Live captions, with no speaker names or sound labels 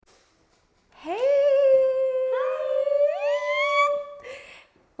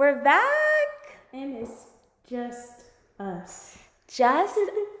We're back. And it's just us. Just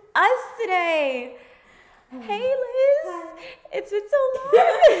us today. Hey, Liz. Hi. It's been so long.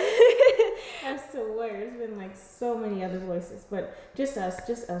 I swear, there's been like so many other voices, but just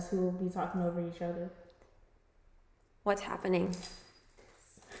us who will be talking over each other. What's happening?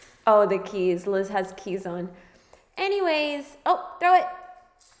 Oh, the keys. Liz has keys on. Anyways, throw it.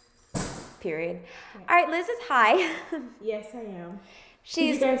 Period. Yeah. All right, Liz is high. Yes, I am.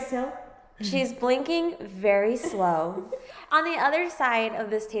 She's Can you guys tell? She's blinking very slow. On the other side of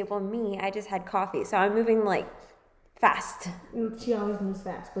this table, I just had coffee, so I'm moving like fast. She always moves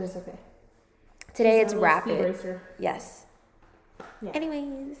fast, but it's okay. Today She's it's a little speed rapid. racer. Yes. Yeah.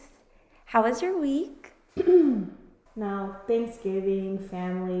 Anyways, how was your week? Now, Thanksgiving,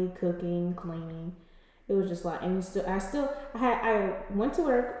 family, cooking, cleaning. It was just like, and I went to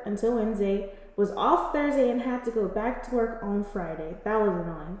work until Wednesday, was off Thursday, and had to go back to work on Friday. That was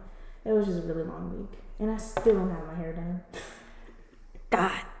annoying. It was just a really long week, and I still don't have my hair done.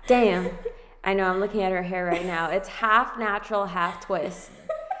 God damn. I know, I'm looking at her hair right now. It's half natural, half twist.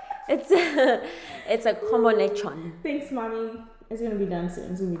 It's a combination. Thanks, Mommy. It's gonna be done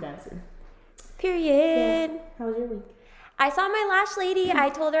soon. Period. Yeah. How was your week? I saw my lash lady. I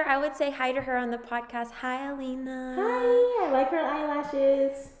told her I would say hi to her on the podcast. Hi, Alina. Hi. I like her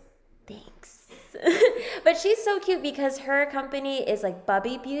eyelashes. Thanks. But she's so cute because her company is like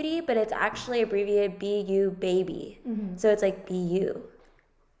Bubby Beauty, but it's actually abbreviated BU Baby. Mm-hmm. So it's like BU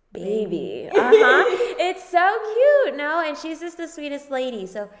Baby. It's so cute, no? And she's just the sweetest lady.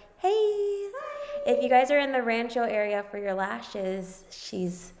 So, hey. Hi. If you guys are in the Rancho area for your lashes,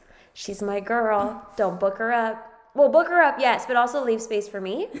 she's my girl. Don't book her up. Well, book her up, yes, but also leave space for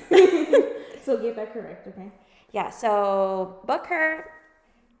me. So get that correct, okay? Yeah, so book her,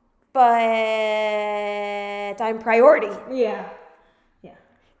 but I'm priority. Yeah.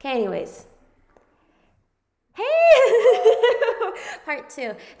 Okay, anyways. Hey! Part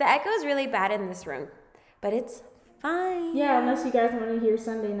 2. The echo is really bad in this room, but it's fine. Yeah, unless you guys want to hear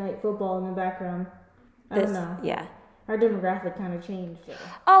Sunday night football in the background. I don't know. Yeah. Our demographic kind of changed. So.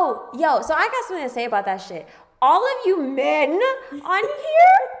 Oh, yo, so I got something to say about that shit. All of you men on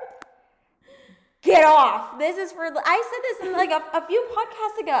here, get off. This is for, I said this in like a few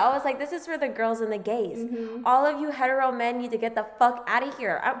podcasts ago. I was like, this is for the girls and the gays. Mm-hmm. All of you hetero men need to get the fuck out of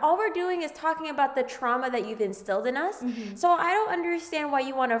here. All we're doing is talking about the trauma that you've instilled in us. Mm-hmm. So I don't understand why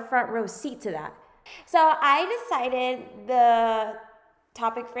you want a front row seat to that. So I decided the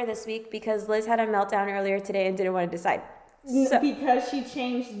topic for this week because Liz had a meltdown earlier today and didn't want to decide. So, because she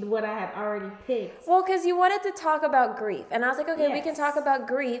changed what I had already picked. Well, because you wanted to talk about grief. And I was like, okay, yes. We can talk about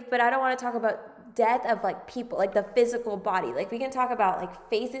grief, but I don't want to talk about death of like people, like the physical body. Like we can talk about like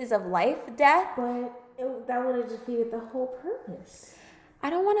phases of life, death. But that would have defeated the whole purpose.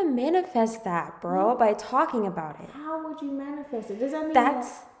 I don't want to manifest that, bro, by talking about it. How would you manifest it? Does that mean that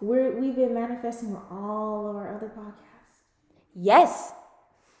we've been manifesting with all of our other podcasts? Yes.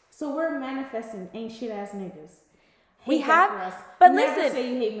 So we're manifesting ain't shit ass niggas. We have, but never listen. Say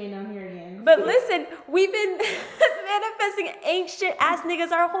you hate men on here again. But listen, we've been manifesting ain't shit ass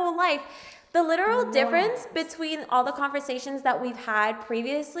niggas our whole life. The literal difference between all the conversations that we've had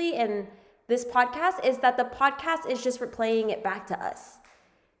previously and this podcast is that the podcast is just replaying it back to us.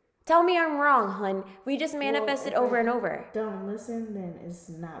 Tell me I'm wrong, hun. We just manifest it over and over. Don't listen, then it's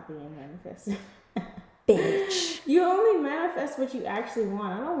not being manifested. Bitch. You only manifest what you actually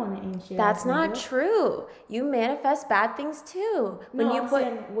want. I don't want to ain't shit. That's not true. You manifest bad things too.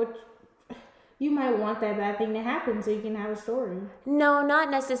 You might want that bad thing to happen so you can have a story. No, not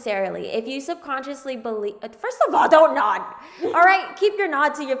necessarily. If you subconsciously believe... First of all, don't nod. All right? Keep your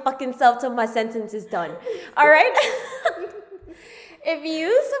nod to your fucking self till my sentence is done. All right? If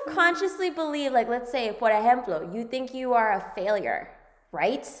you subconsciously believe, like, let's say, por ejemplo, you think you are a failure,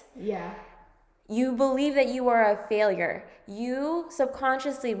 right? Yeah. You believe that you are a failure. You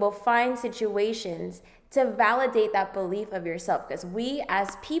subconsciously will find situations to validate that belief of yourself. Because we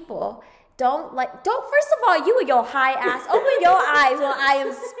as people don't, first of all, you with your high ass, open your eyes when I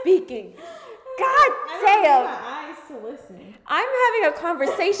am speaking. God damn. I my eyes to listen. I'm having a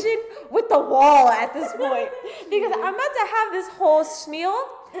conversation with the wall at this point. Because I'm about to have this whole spiel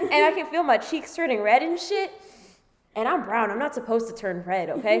and I can feel my cheeks turning red and shit. And I'm brown. I'm not supposed to turn red,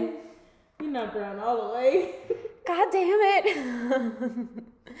 okay? You're not brown all the way. God damn it.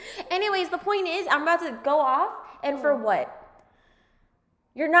 Anyways, the point is, I'm about to go off, and for what?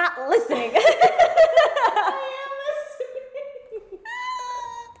 You're not listening. I am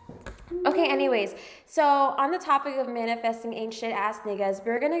listening. Okay, Okay, anyways, so on the topic of manifesting ain't shit ass niggas,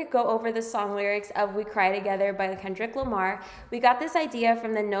 we're gonna go over the song lyrics of We Cry Together by Kendrick Lamar. We got this idea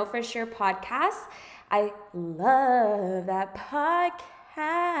from the Know For Sure podcast. I love that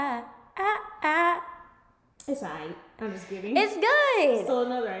podcast. It's alright. I'm just kidding. It's good. So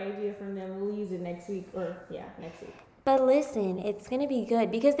another idea from them. We'll use it next week. Next week. But listen, it's gonna be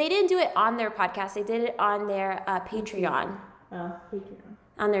good because they didn't do it on their podcast. They did it on their Patreon. Patreon.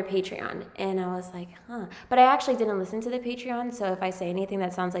 On their Patreon. And I was like, huh. But I actually didn't listen to the Patreon, so if I say anything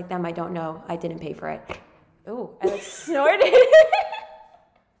that sounds like them, I don't know. I didn't pay for it. Oh, I like snorted.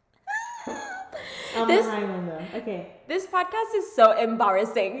 I'm behind one though. Okay. This podcast is so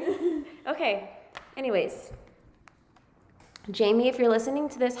embarrassing. Okay. Anyways. Jamie, if you're listening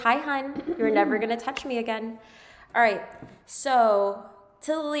to this, hi, hun. You're never going to touch me again. All right. So,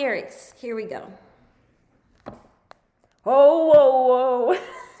 to the lyrics. Here we go. Oh, whoa, whoa.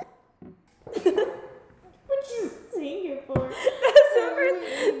 What you singing for? That's going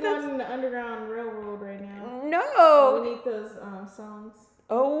in the Underground Railroad right now. No. We need those songs.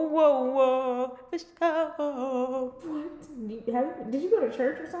 Oh, whoa, whoa. For sure. What? Did you go to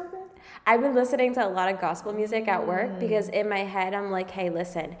church or something? I've been listening to a lot of gospel music at work because in my head, I'm like, hey,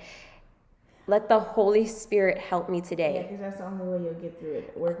 listen, let the Holy Spirit help me today. Yeah, because that's the only way you'll get through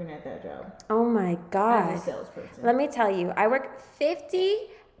it, working at that job. Oh my God. As a salesperson. Let me tell you, I work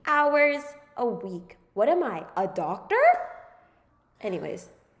 50 hours a week. What am I, a doctor? Anyways,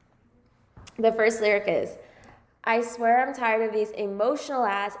 the first lyric is, I swear I'm tired of these emotional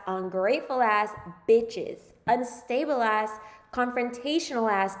ass, ungrateful ass bitches, unstable ass,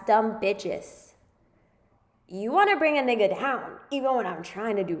 confrontational ass, dumb bitches. You want to bring a nigga down, even when I'm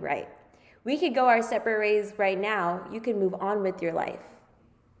trying to do right. We could go our separate ways right now. You can move on with your life.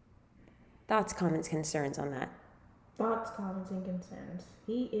 Thoughts, comments, concerns on that? Thoughts, comments, and concerns.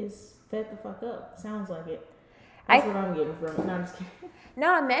 He is fed the fuck up. Sounds like it. That's what I'm getting from it. No, I'm just kidding.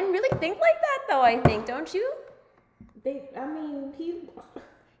 Nah, men really think like that though, I think, don't you? He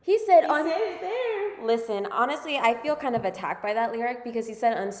said said it there. Listen, honestly, I feel kind of attacked by that lyric because he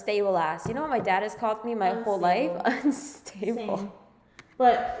said unstable ass. You know what my dad has called me my whole life? Unstable. Same.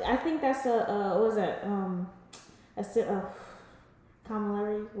 But I think that's a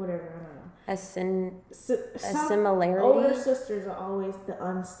similarity, whatever, I don't know. A similarity. Older sisters are always the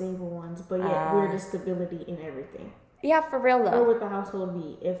unstable ones, but yet we're the stability in everything. Yeah, for real though. Where would the household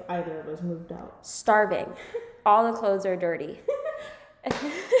be if either of us moved out? Starving. All the clothes are dirty.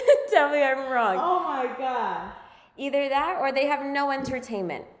 Tell me I'm wrong. Oh my God. Either that or they have no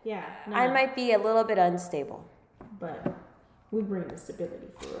entertainment. Yeah. No. I might be a little bit unstable. But we bring the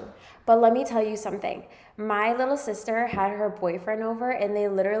stability for real. But let me tell you something. My little sister had her boyfriend over and they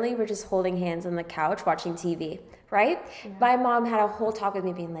literally were just holding hands on the couch watching TV, right? Yeah. My mom had a whole talk with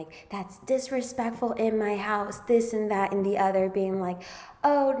me being like, that's disrespectful in my house, this and that and the other, being like,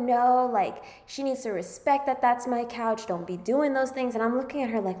 oh no, like she needs to respect that that's my couch. Don't be doing those things. And I'm looking at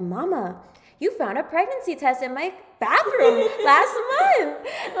her like, Mama, you found a pregnancy test in my bathroom last month.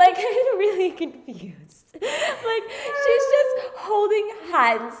 Like, I'm really confused. Like, she's just holding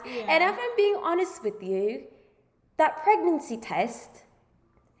hands. Yeah. And if I'm being honest with you, that pregnancy test,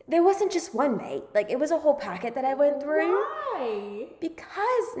 there wasn't just one, mate. Like, it was a whole packet that I went through. Why?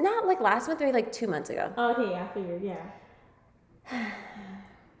 Because, not like last month, maybe like 2 months ago. Okay, I figured, yeah.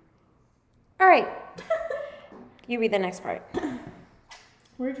 All right. You read the next part.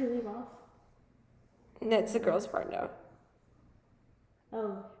 Where'd you leave off? That's the girl's part now.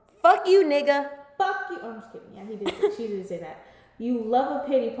 Oh. Fuck you, nigga. Fuck you. Oh, I'm just kidding. Yeah, she did say that. You love a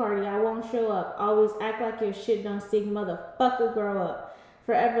pity party. I won't show up. Always act like your shit don't stink. Motherfucker, grow up.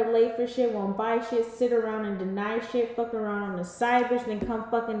 Forever late for shit. Won't buy shit. Sit around and deny shit. Fuck around on the side bitch. Then come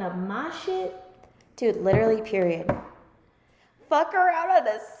fucking up my shit. Dude, literally, period. Fuck around on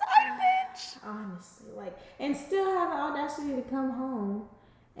the side bitch. Honestly, like, and still have the audacity to come home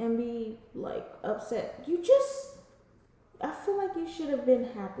and be like upset. I feel like you should have been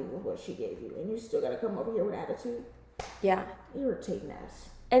happy with what she gave you, and you still gotta come over here with attitude. Yeah. Irritating ass.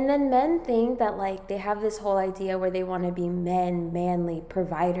 And then men think that like they have this whole idea where they want to be men, manly,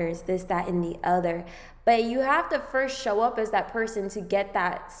 providers, this, that, and the other. But you have to first show up as that person to get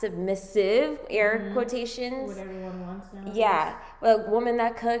that submissive, air quotations. What everyone wants now. Yeah. Well, a woman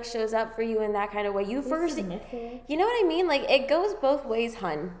that cooks shows up for you in that kind of way. You first, submissive. You know what I mean? Like, it goes both ways,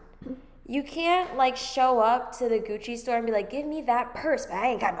 hun. You can't, like, show up to the Gucci store and be like, give me that purse, but I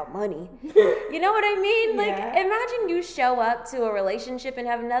ain't got no money. You know what I mean? Like, imagine you show up to a relationship and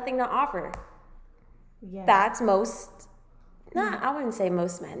have nothing to offer. Yeah. That's most, I wouldn't say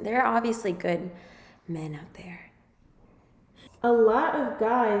most men. There are obviously good men out there. A lot of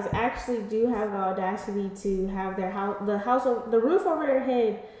guys actually do have the audacity to have their the roof over their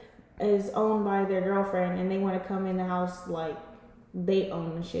head is owned by their girlfriend, and they want to come in the house like they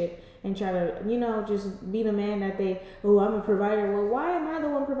own the shit and try to, just be the man that I'm a provider. Well, why am I the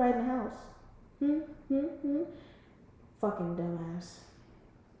one providing the house? Fucking dumbass.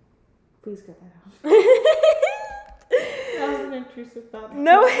 Please cut that out. That was an intrusive thought.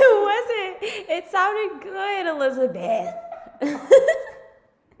 No, it wasn't. It sounded good, Elizabeth.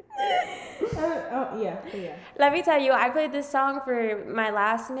 Yeah. Let me tell you, I played this song for my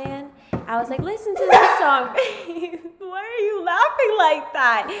last man. I was like, listen to this song. Why are you laughing like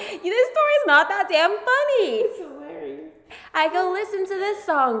that? This story's not that damn funny. It's hilarious. I go, listen to this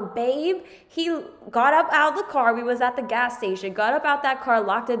song, babe. He got up out of the car. We was at the gas station. Got up out that car,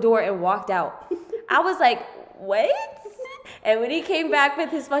 locked the door, and walked out. I was like, what? And when he came back with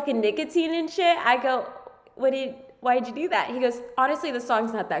his fucking nicotine and shit, I go, why'd you do that? He goes, honestly, the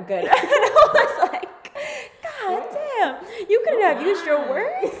song's not that good. And I was like, God damn, you couldn't have used your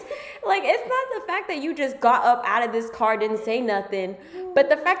words. Like, it's not the fact that you just got up out of this car, didn't say nothing, but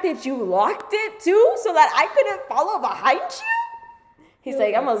the fact that you locked it too so that I couldn't follow behind you. He's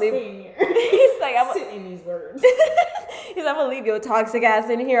like, I'm gonna leave. He's like, I'm sit in these words. He's like, I'm gonna leave your toxic ass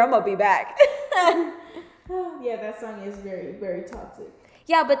in here. I'm gonna be back. Yeah, that song is very, very toxic.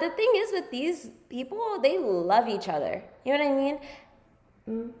 Yeah, but the thing is with these people, they love each other. You know what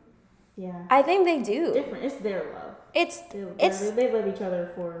I mean? Yeah. I think they do. Different. It's their love. They love each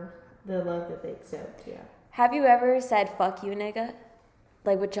other for the love that they accept. Yeah. Have you ever said "fuck you, nigga"?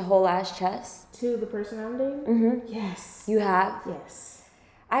 Like with your whole ass chest? To the person I'm dating? Mm-hmm. Yes. You have? Yes.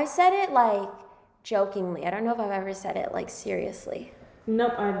 I've said it like jokingly. I don't know if I've ever said it like seriously.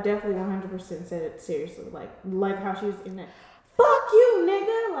 Nope, I definitely 100% said it seriously. Like how she was in that. Fuck you,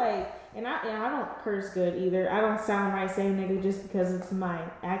 nigga! Like, and I don't curse good either. I don't sound right saying nigga just because it's my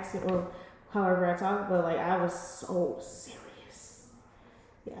accent or however I talk. But like, I was so serious.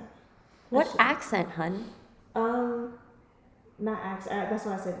 Yeah. What accent, hun? Not accent. That's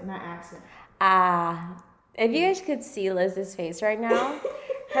why I said not accent. If you guys could see Liz's face right now,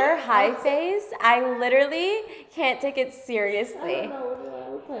 her high face, I literally can't take it seriously. I don't know. What do I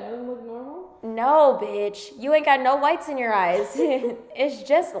look like? I don't look normal? No, bitch. You ain't got no whites in your eyes. It's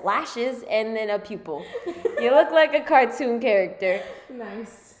just lashes and then a pupil. You look like a cartoon character.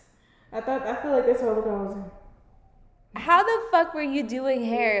 Nice. I feel like that's what I look like. How the fuck were you doing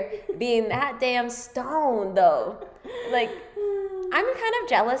hair being that damn stoned, though? Like, I'm kind of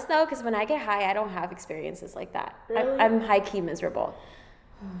jealous, though, because when I get high, I don't have experiences like that. Really? I'm high-key miserable.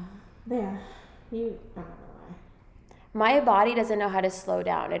 Yeah. I don't know why. My body doesn't know how to slow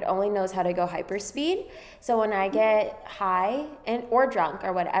down. It only knows how to go hyperspeed. So when I get high or drunk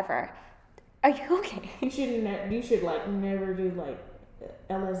or whatever, are you okay? You should like never do like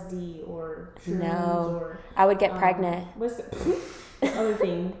LSD or shrooms. No, or I would get pregnant. What's the other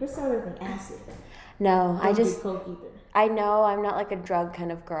thing? What's the other thing? Acid. No, Don't do coke either. I know I'm not like a drug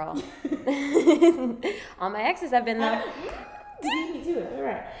kind of girl. All my exes have been though. Me too. All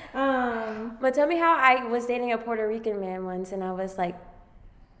right. But tell me how I was dating a Puerto Rican man once, and I was like,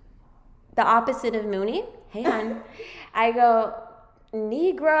 the opposite of Mooney. Hey, hon. I go,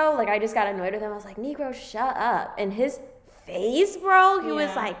 Negro. Like, I just got annoyed with him. I was like, Negro, shut up. And his face, bro, he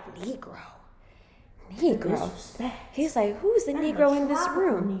was like, Negro. Disrespect. He's like, who's the Negro in this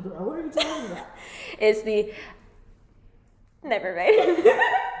room? Negro. What are you talking about? It's the... Never mind.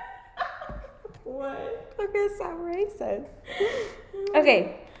 What? I'm gonna sound racist.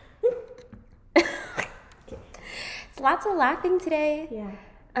 Okay. It's lots of laughing today. Yeah.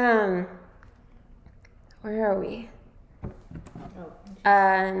 Where are we?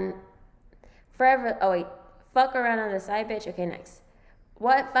 Oh. Forever. Oh wait. Fuck around on the side, bitch. Okay, next.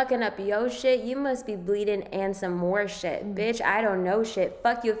 What fucking up your shit? You must be bleeding and some more shit. Bitch, I don't know shit.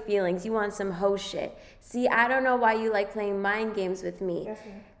 Fuck your feelings. You want some hoe shit. See, I don't know why you like playing mind games with me. That's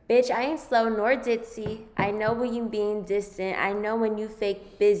right. Bitch, I ain't slow nor ditzy. I know when you being distant. I know when you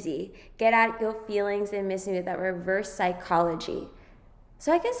fake busy. Get out your feelings and miss me with that reverse psychology.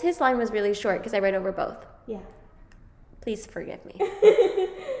 So I guess his line was really short because I read over both. Yeah. Please forgive me.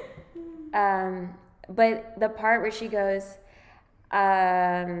 But the part where she goes,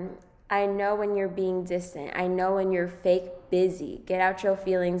 I know when you're being distant. I know when you're fake busy. Get out your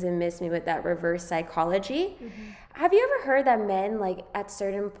feelings and miss me with that reverse psychology. Mm-hmm. Have you ever heard that men, like, at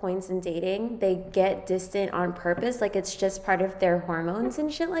certain points in dating, they get distant on purpose? Like, it's just part of their hormones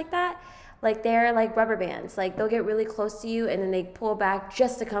and shit like that? Like, they're like rubber bands. Like, they'll get really close to you and then they pull back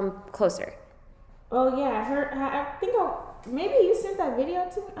just to come closer. Oh, yeah. I think maybe you sent that video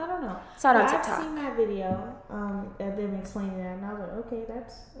to me. I don't know. Saw it on But TikTok. I've seen that video of them explaining that, and I was like, okay,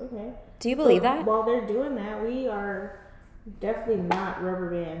 that's okay. Do you believe But that? while they're doing that, we are definitely not rubber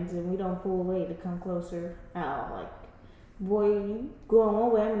bands, and we don't pull away to come closer at all. Like, boy, you going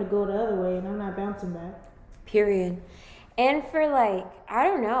one way, I'm gonna go the other way, and I'm not bouncing back. Period. And for like, I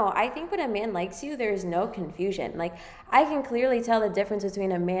don't know, I think when a man likes you, there's no confusion. Like, I can clearly tell the difference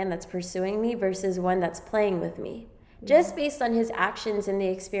between a man that's pursuing me versus one that's playing with me. Just based on his actions and the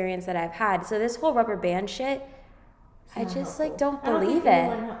experience that I've had. So this whole rubber band shit, I not just helpful. like don't I don't believe think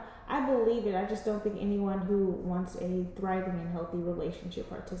it. anyone I believe it. I just don't think anyone who wants a thriving and healthy relationship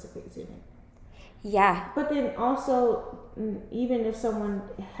participates in it. Yeah. But then also, even if someone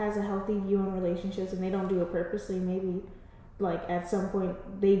has a healthy view on relationships and they don't do it purposely, maybe like at some point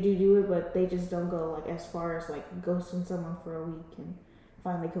they do it, but they just don't go like as far as like ghosting someone for a week and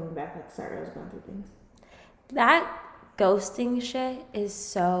finally coming back like, sorry, I was going through things. That ghosting shit is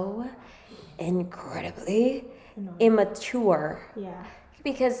so incredibly immature. Yeah.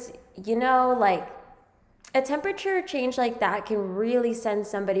 Because, you know, like, a temperature change like that can really send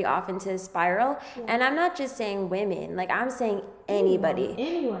somebody off into a spiral. Yeah. And I'm not just saying women. Like, I'm saying anybody.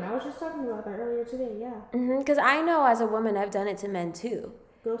 Anyone. I was just talking about that earlier today, yeah. Because I know as a woman, I've done it to men, too.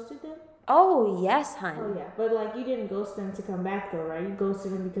 Ghosted them? Oh, yes, hun. Oh, yeah. But, like, you didn't ghost them to come back, though, right? You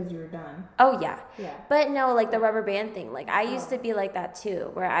ghosted them because you were done. Oh, yeah. Yeah. But no, like the rubber band thing. Like, I used to be like that,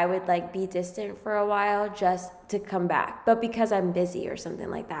 too, where I would, like, be distant for a while just to come back. But because I'm busy or something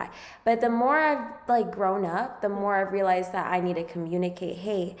like that. But the more I've, like, grown up, the more I've realized that I need to communicate,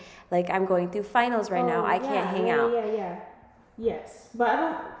 hey, like, I'm going through finals right now. I can't hang out. Yeah. Yes. But I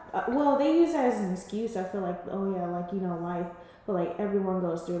don't... well, they use that as an excuse. I feel like, oh, yeah, like, you know, life... But, like, everyone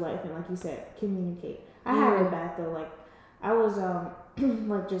goes through life, and like you said, communicate. I have it bad, though. Like, I was,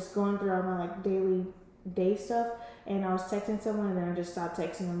 like, just going through all my, like, daily day stuff, and I was texting someone, and then I just stopped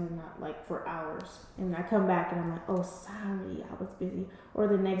texting them, and not, like, for hours. And I come back, and I'm like, oh, sorry, I was busy. Or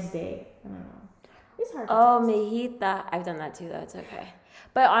the next day. I don't know. It's hard to Oh, text. mijita. I've done that, too, though. It's okay.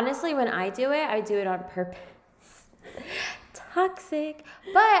 But honestly, when I do it on purpose. Toxic.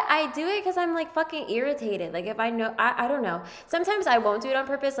 But I do it because I'm like fucking irritated. Like if I know, I don't know. Sometimes I won't do it on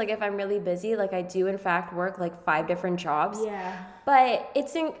purpose. Like if I'm really busy, like I do in fact work like 5 different jobs. Yeah. But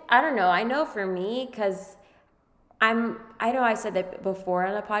I don't know. I know for me because I know I said that before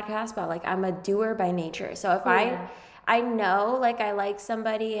on a podcast, but like I'm a doer by nature. So if I know like I like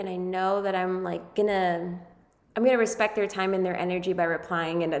somebody and I know that I'm gonna respect their time and their energy by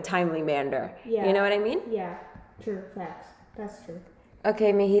replying in a timely manner. Yeah. You know what I mean? Yeah. True. Facts. That's true.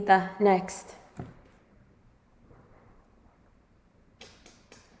 Okay, mijita, next.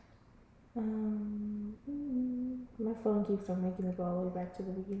 My phone keeps on making me go all the way back to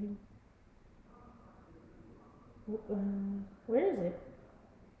the beginning. Where is it?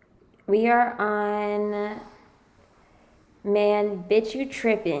 We are on, man, bitch, you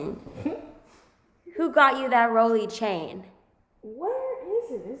tripping. Who got you that rolly chain? Where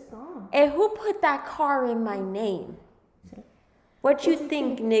is it? It's gone. And who put that car in my name? What you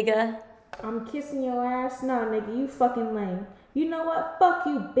think, nigga? I'm kissing your ass? Nah, nigga, you fucking lame. You know what? Fuck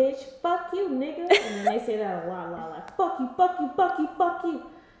you, bitch. Fuck you, nigga. And then they say that a lot. Like, fuck you, fuck you, fuck you, fuck you.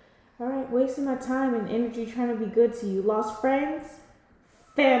 Alright, wasting my time and energy trying to be good to you. Lost friends,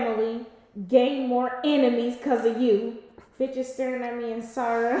 family, gained more enemies because of you. Bitches staring at me in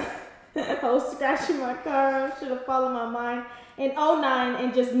sorrow. I was scratching my car up. Should have followed my mind in 09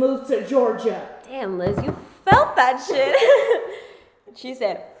 and just moved to Georgia. Damn, Liz, you felt that shit. She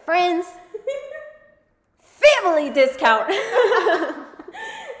said, friends, family discount.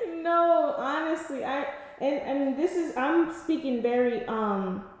 No, honestly, and this is, I'm speaking very,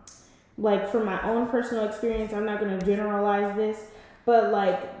 like from my own personal experience. I'm not going to generalize this, but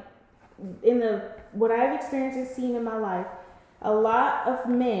like what I've experienced and seen in my life, a lot of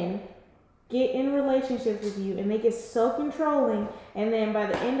men get in relationships with you and they get so controlling, and then by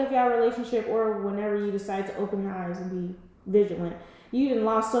the end of your relationship or whenever you decide to open your eyes and be vigilant, you done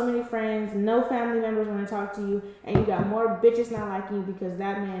lost so many friends, no family members want to talk to you, and you got more bitches not liking you because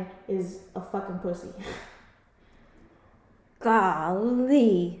that man is a fucking pussy.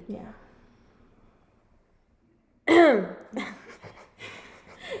 Golly. Yeah.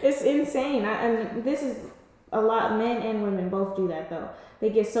 It's insane. And this is a lot, men and women both do that though. They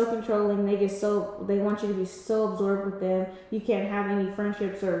get so controlling, they want you to be so absorbed with them. You can't have any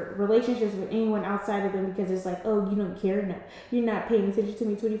friendships or relationships with anyone outside of them because it's like, oh, you don't care enough. You're not paying attention to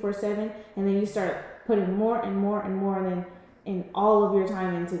me 24/7. And then you start putting more and more and more and all of your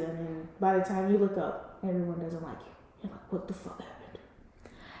time into them. And by the time you look up, everyone doesn't like you. You're like, what the fuck happened?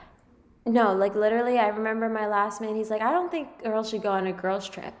 No, like literally, I remember my last man, he's like, I don't think girls should go on a girls'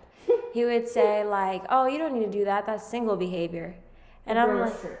 trip. He would say, like, oh, you don't need to do that. That's single behavior. And I'm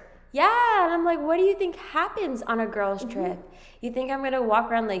like, yeah. And I'm like, what do you think happens on a girls' trip? You think I'm going to walk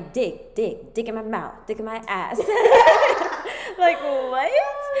around like, dick in my mouth, dick in my ass? Like, what?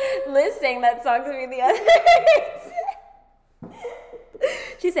 Liz sang that song to me the other day.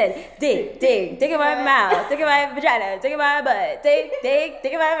 She said, dick in my mouth, dick in my vagina, dick in my butt, dick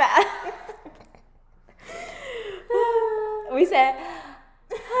in my mouth. We said,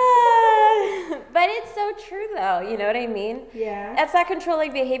 but it's so true though, you know what I mean? Yeah. That's that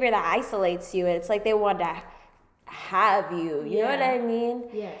controlling behavior that isolates you. It's like they want to have you, you know what I mean?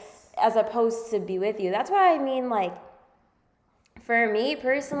 Yes. As opposed to be with you. That's what I mean, like, for me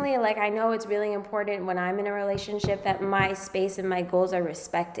personally, like, I know it's really important when I'm in a relationship that my space and my goals are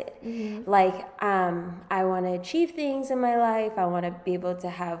respected. Like, I want to achieve things in my life. I want to be able to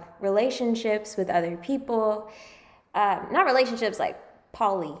have relationships with other people. Not relationships like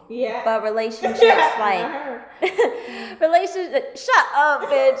poly, but relationships like shut up,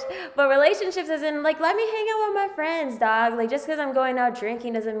 bitch. But relationships as in, like, let me hang out with my friends, dog. Like, just because I'm going out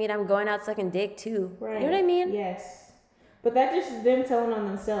drinking doesn't mean I'm going out sucking dick too. Right. You know what I mean? Yes. But that's just them telling on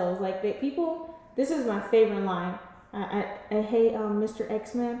themselves. Like, people, this is my favorite line. I hate Mr.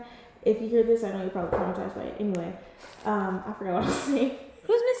 X-Man. If you hear this, I know you're probably traumatized by it. Anyway, I forgot what I was saying.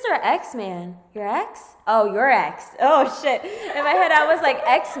 Who's Mr. X-Man? Your ex? Oh, your ex. Oh, shit. In my head, I was like,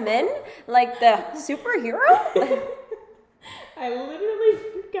 X-Men? Like the superhero? I literally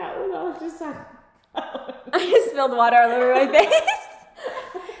forgot what I was just talking about. I just spilled water all over my face.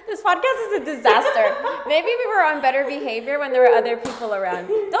 This podcast is a disaster. Maybe we were on better behavior when there were other people around.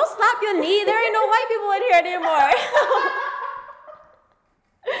 Don't slap your knee. There ain't no white people in here anymore.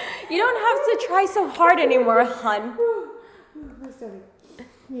 You don't have to try so hard anymore, hun.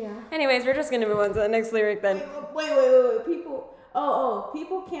 Yeah. Anyways, we're just going to move on to the next lyric then. Wait.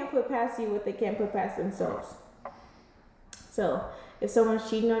 People can't put past you what they can't put past themselves. So, if someone's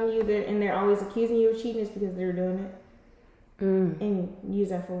cheating on you and they're always accusing you of cheating, it's because they're doing it. And use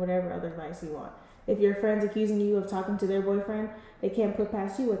that for whatever other advice you want. If your friend's accusing you of talking to their boyfriend, they can't put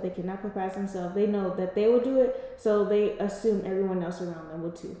past you what they cannot put past themselves. They know that they will do it, so they assume everyone else around them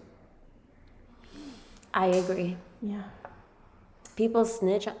will too. I agree. Yeah. People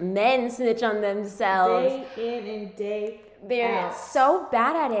men snitch on themselves. Day in and day They're out. so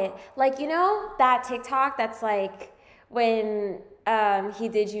bad at it. Like, you know that TikTok that's like when he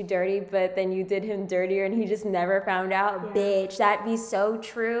did you dirty, but then you did him dirtier and he just never found out? Yeah. Bitch, that'd be so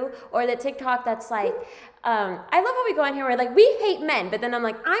true. Or the TikTok that's like, I love how we go in here where like, we hate men, but then I'm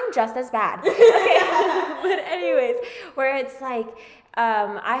like, I'm just as bad. Okay. But anyways, where it's like,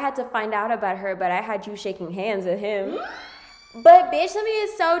 I had to find out about her, but I had you shaking hands with him. But bitch, let me,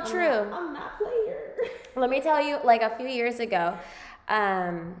 it's so true. I'm not player. Let me tell you, like a few years ago,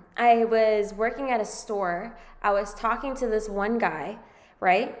 I was working at a store. I was talking to this one guy,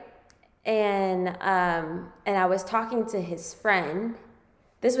 right? And I was talking to his friend.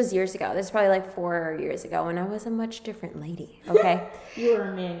 This was years ago. This is probably like 4 years ago, when I was a much different lady. Okay. You were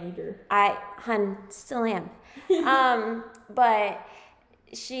a man eater. Still am. But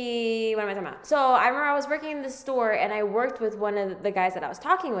what am I talking about? So I remember I was working in the store and I worked with one of the guys that I was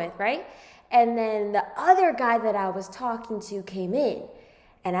talking with, right? And then the other guy that I was talking to came in.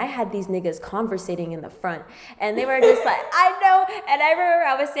 And I had these niggas conversating in the front. And they were just like, I know. And I remember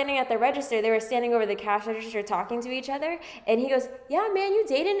I was standing at the register. They were standing over the cash register talking to each other. And he goes, yeah, man, you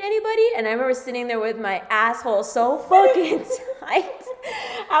dating anybody? And I remember sitting there with my asshole so fucking tight.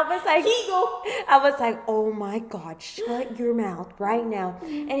 I was like, oh my God, shut your mouth right now.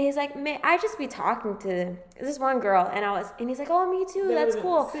 And he's like, man, I just be talking to this one girl. And he's like, oh, me too. That's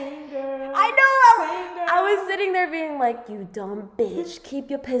cool. I know. I was sitting there being like, you dumb bitch, keep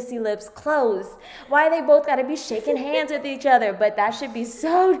your pissy lips closed. Why they both gotta be shaking hands with each other? But that should be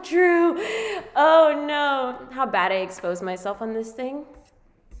so true. Oh no. How bad I exposed myself on this thing.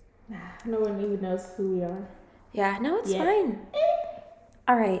 No one even knows who we are. Yeah, no, it's fine.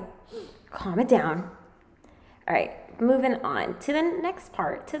 All right, calm it down. All right, moving on to the next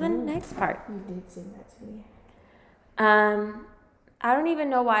part. You did sing that to me. I don't even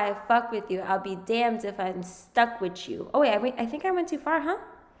know why I fuck with you. I'll be damned if I'm stuck with you. Oh wait, I think I went too far, huh?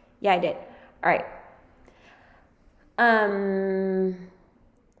 Yeah, I did. All right.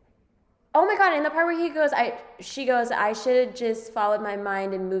 Oh my God, in the part where she goes, I should have just followed my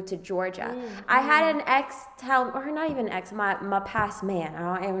mind and moved to Georgia. I had an ex or not even ex, my past man.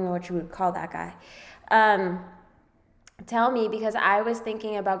 I don't even know what you would call that guy. tell me, because I was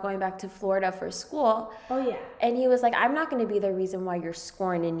thinking about going back to Florida for school. Oh, yeah. And he was like, I'm not going to be the reason why you're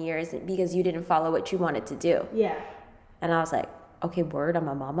scoring in years because you didn't follow what you wanted to do. Yeah. And I was like, okay, word, I'm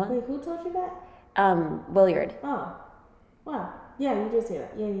a mama. Wait, who told you that? Williard. Oh. Wow. Yeah, you did say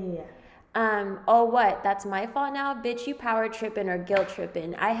that. Yeah. Oh, what? That's my fault now? Bitch, you power tripping or guilt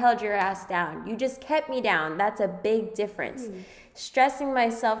tripping. I held your ass down. You just kept me down. That's a big difference. Stressing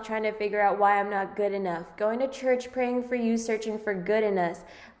myself trying to figure out why I'm not good enough. Going to church, praying for you, searching for good in us.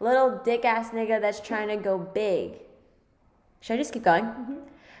 Little dick ass nigga that's trying to go big. Should I just keep going? Mm-hmm.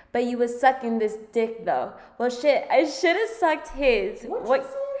 But you was sucking this dick though. Well, shit, I should have sucked his. What?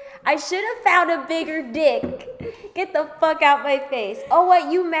 I should have found a bigger dick. Get the fuck out my face. Oh,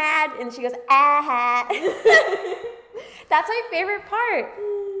 what, you mad? And she goes, ah. That's my favorite part.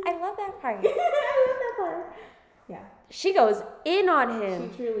 I love that part. I love that part. Yeah. She goes in on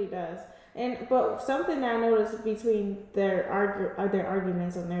him. She truly does. But something I noticed between their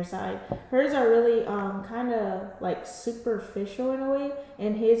arguments on their side, hers are really kind of like superficial in a way,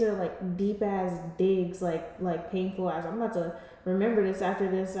 and his are like deep ass digs, like painful as. I'm about to remember this after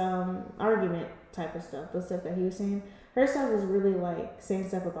this argument type of stuff, the stuff that he was saying. Her stuff was really like saying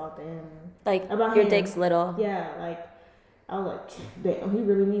stuff about them, like about your him. dick's little. Yeah, like I was like, damn, he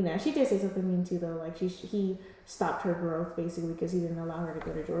really mean that. She did say something mean too, though. Like he stopped her growth basically because he didn't allow her to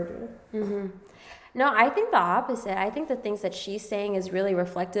go to Georgia. Mm-hmm. No, I think the opposite. I think the things that she's saying is really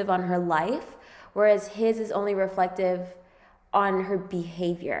reflective on her life, whereas his is only reflective on her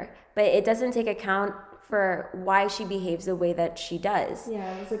behavior. But it doesn't take account for why she behaves the way that she does.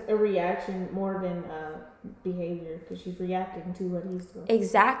 Yeah, it's like a reaction more than behavior, because she's reacting to what he's doing.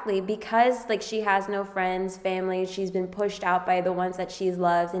 Exactly, because like she has no friends, family, she's been pushed out by the ones that she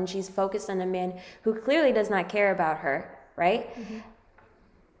loves, and she's focused on a man who clearly does not care about her, right? Mm-hmm.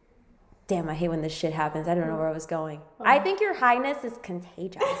 Damn, I hate when this shit happens. I don't know where I was going. Oh. I think your highness is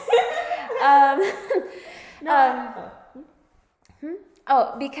contagious.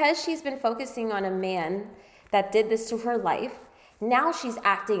 Because she's been focusing on a man that did this to her life, now she's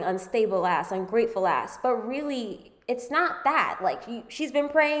acting unstable ass, ungrateful ass. But really, it's not that. Like, she's been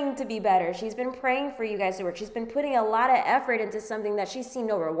praying to be better. She's been praying for you guys to work. She's been putting a lot of effort into something that she's seen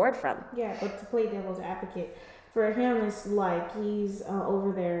no reward from. Yeah, but to play devil's advocate, for him, it's like he's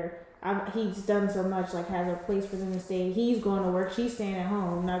over there. He's done so much, like has a place for them to stay. He's going to work. She's staying at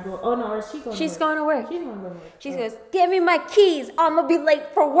home. Not go. Oh no, or is she going? She's to work? Going to work. She's going to work. She goes, "Give me my keys. I'm gonna be late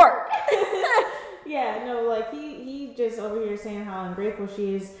for work." Yeah, no, like he just over here saying how ungrateful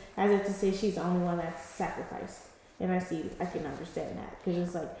she is, as if to say she's the only one that's sacrificed. And I can understand that, because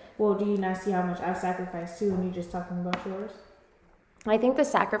it's like, well, do you not see how much I've sacrificed too, and you're just talking about yours? I think the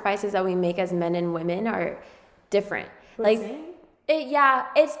sacrifices that we make as men and women are different. But like. Same?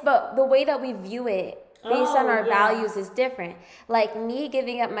 But the way that we view it based on our values is different. Like me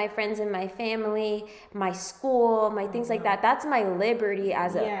giving up my friends and my family, my school, my things like that. That's my liberty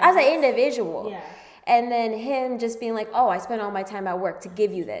as an individual. Yeah. And then him just being like, oh, I spent all my time at work to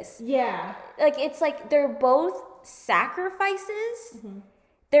give you this. Yeah. Like it's like they're both sacrifices. Mm-hmm.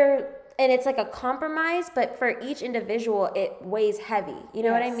 And it's like a compromise, but for each individual, it weighs heavy. You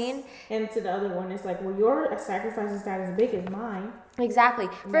know what I mean? And to the other one, it's like, well, your sacrifice is not as big as mine. Exactly.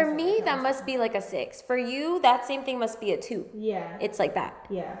 For me, that must be like a 6. For you, that same thing must be a 2. Yeah. It's like that.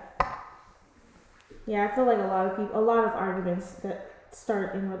 Yeah. Yeah, I feel like a lot of arguments that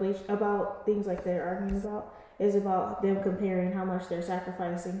start in relation about things like they're arguing about is about them comparing how much they're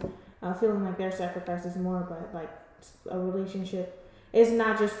sacrificing, feeling like their sacrifice is more, but like a relationship is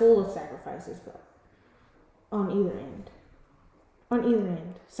not just full of sacrifices, but on either end,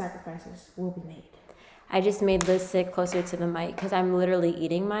 sacrifices will be made. I just made Liz sit closer to the mic because I'm literally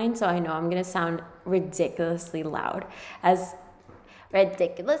eating mine, so I know I'm going to sound ridiculously loud.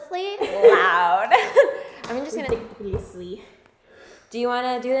 Ridiculously loud. I'm just going to... Ridiculously. Do you want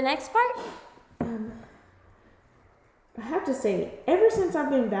to do the next part? I have to say, ever since I've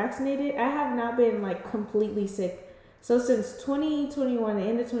been vaccinated, I have not been, like, completely sick. So since 2021, the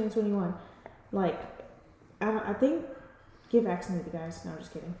end of 2021, like, I think, get vaccinated, guys. No, I'm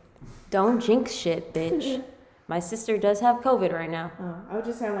just kidding. Don't jinx shit, bitch. My sister does have COVID right now. Oh, I would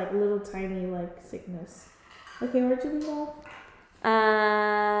just have like little tiny like sickness. Okay, where'd you leave off?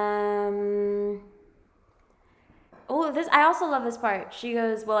 I also love this part. She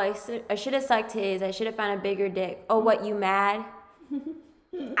goes, well, I should have sucked his. I should have found a bigger dick. Oh, what, you mad?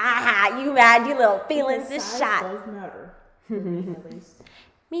 You mad? You little feelings is shot. Does matter. At least.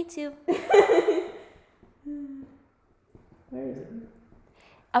 Me too. Where is it?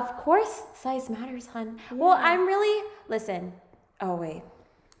 Of course, size matters, hun. Yeah. Well, listen. Oh, wait.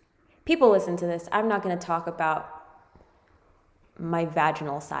 People listen to this. I'm not going to talk about my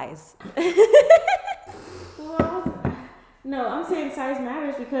vaginal size. No, I'm saying size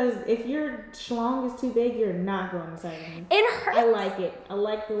matters because if your schlong is too big, you're not going to size me. It hurts. I like it. I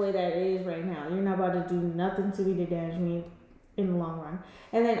like the way that it is right now. You're not about to do nothing to me to damage me in the long run.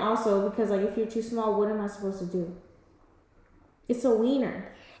 And then also because like if you're too small, what am I supposed to do? It's a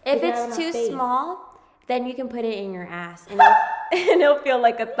wiener. If it's too small, then you can put it in your ass and it'll feel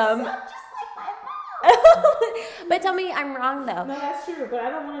like a thumb. But tell me I'm wrong though. No, that's true, but I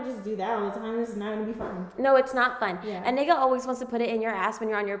don't want to just do that all the time. This is not going to be fun. No, it's not fun. Yeah. A nigga always wants to put it in your ass when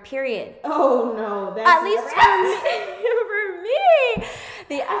you're on your period. Oh no, that's at least for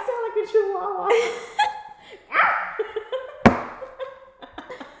me. I sound like a chihuahua.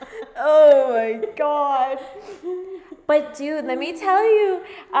 Oh my god. But dude, let me tell you,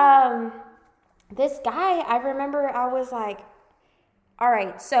 this guy, I remember I was like, all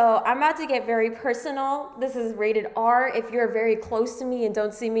right, so I'm about to get very personal. This is rated R. If you're very close to me and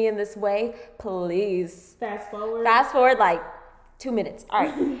don't see me in this way, please. Fast forward like 2 minutes. All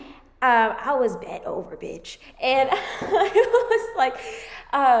right. I was bent over, bitch. And I was like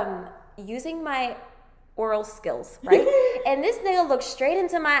using my oral skills, right? And this nigga looked straight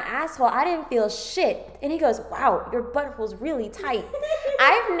into my asshole. I didn't feel shit. And he goes, wow, your butthole's really tight.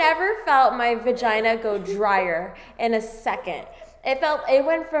 I've never felt my vagina go drier in a second. It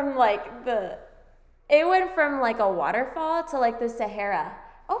went from like a waterfall to like the Sahara.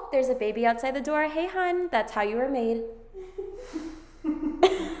 Oh, there's a baby outside the door. Hey, hon, that's how you were made.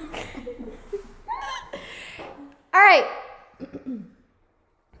 All right.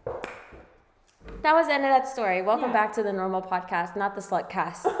 That was the end of that story. Welcome back to the normal podcast, not the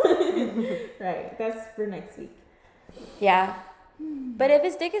Slutcast. Right, that's for next week. Yeah. But if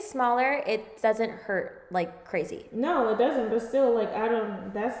his dick is smaller, it doesn't hurt like crazy. No, it doesn't. But still, like,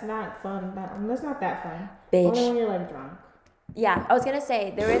 that's not fun. That's not that fun. Bitch. Only when you're, like, drunk. Yeah, I was going to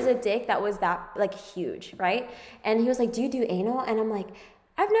say, there is a dick that was that, like, huge, right? And he was like, do you do anal? And I'm like,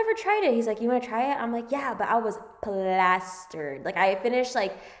 I've never tried it. He's like, you want to try it? I'm like, yeah, but I was plastered. Like, I finished,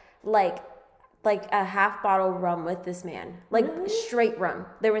 like a half bottle rum with this man. Like, really? Straight rum.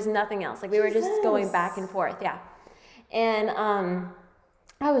 There was nothing else. Like, we were just going back and forth, yeah. And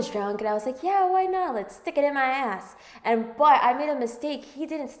I was drunk and I was like, yeah, why not? Let's stick it in my ass. But I made a mistake. He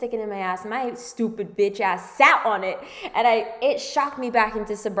didn't stick it in my ass. My stupid bitch ass sat on it. And it shocked me back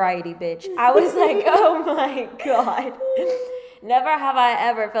into sobriety, bitch. I was like, oh my God. Never have I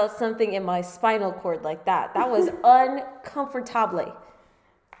ever felt something in my spinal cord like that. That was uncomfortable.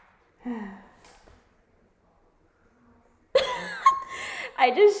 I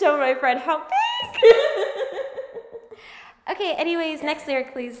just showed my friend how big. Okay, anyways, next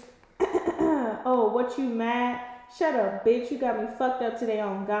lyric, please. Oh, what you mad? Shut up, bitch. You got me fucked up today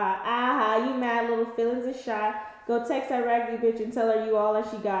on God. Aha, you mad, little feelings are shy. Go text that raggedy bitch and tell her you all that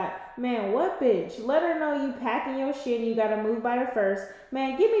she got. Man, what bitch? Let her know you packing your shit and you gotta move by her first.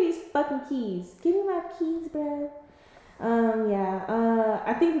 Man, give me these fucking keys. Give me my keys, bro.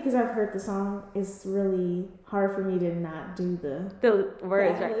 I think because I've heard the song, it's really hard for me to not do the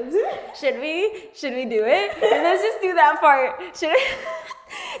words, right? Should we do it? And let's just do that part.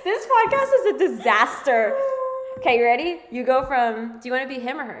 This podcast is a disaster. Okay, you ready? You go from, do you want to be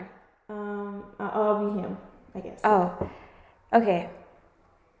him or her? I'll be him, I guess. Oh, okay.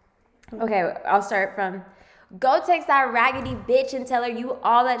 Okay, I'll start from, go text that raggedy bitch and tell her you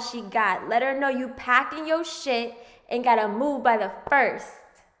all that she got. Let her know you packing your shit and gotta move by the first.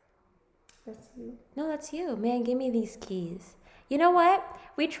 That's you. No, that's you. Man, give me these keys. You know what?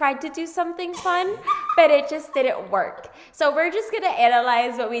 We tried to do something fun, but it just didn't work. So we're just gonna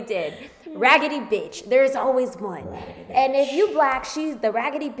analyze what we did. Raggedy bitch. There's always one. And if you black, the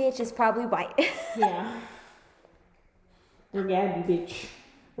raggedy bitch is probably white. Yeah. Raggedy bitch.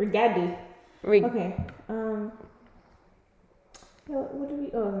 Raggedy. Okay. What do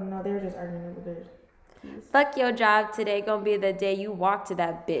we? Oh no, they were just arguing over their keys. Fuck your job today. Gonna be the day you walk to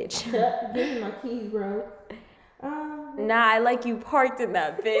that bitch. Give me my keys, bro. Nah, I like you parked in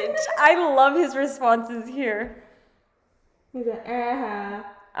that bitch. I love his responses here. He's like,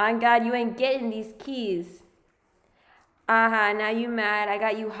 On God, you ain't getting these keys. Now you mad. I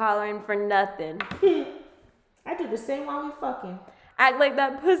got you hollering for nothing. I do the same while we fucking. Act like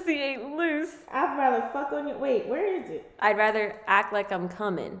that pussy ain't loose. I'd rather fuck on you. Wait, where is it? I'd rather act like I'm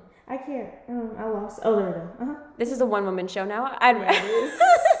coming. I can't. I lost. Oh, there we go. This is a one-woman show now. I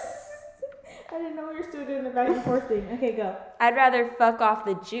didn't know we were still doing the back and forth thing. Okay, go. I'd rather fuck off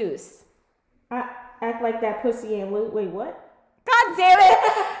the juice. I act like that pussy ain't loose. Wait, what? God damn it!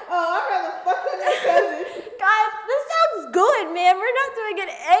 Oh, I'd rather fuck on your cousin. God, this sounds good, man. We're not doing it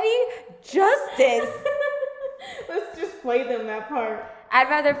any justice. Let's just play them that part. I'd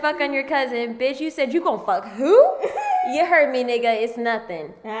rather fuck on your cousin. Bitch, you said you gon' fuck who? You heard me, nigga. It's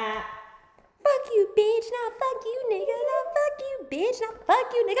nothing. Fuck you, bitch. Now fuck you, nigga. Now fuck you, bitch. Now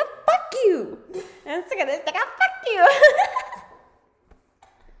fuck you, nigga. Fuck you. I'm sick of this nigga. Fuck you.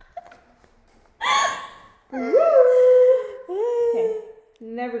 Okay.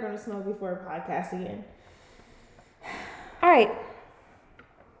 Never gonna smoke before a podcast again. All right.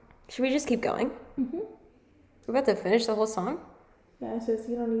 Should we just keep going? Mm-hmm. We're about to finish the whole song? Yeah, it says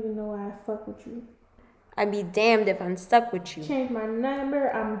you don't even know why I fuck with you. I'd be damned if I'm stuck with you. Change my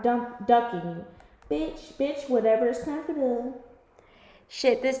number, I'm ducking you. Bitch, whatever is comfortable.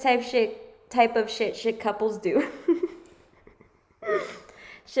 Shit, this type of shit couples do.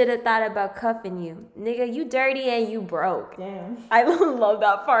 Should have thought about cuffing you. Nigga, you dirty and you broke. Damn. I love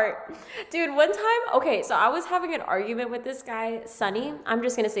that part. Dude, one time, okay, so I was having an argument with this guy, Sonny. I'm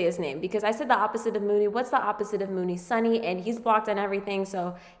just going to say his name because I said the opposite of Mooney. What's the opposite of Mooney? Sonny, and he's blocked on everything,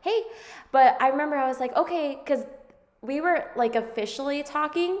 so hey. But I remember I was like, okay, because we were like officially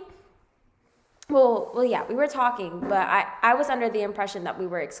talking. Well, yeah, we were talking, but I was under the impression that we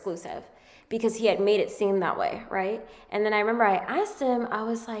were exclusive because he had made it seem that way, right? And then I remember I asked him, I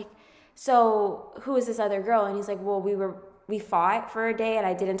was like, so who is this other girl? And he's like, well, we fought for a day and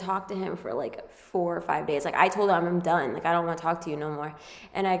I didn't talk to him for like 4 or 5 days. Like I told him I'm done. Like I don't want to talk to you no more.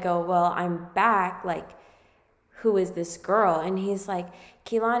 And I go, well, I'm back. Like, who is this girl? And he's like,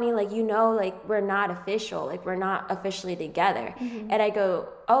 Kehlani, like, you know, like we're not official. Like we're not officially together. Mm-hmm. And I go,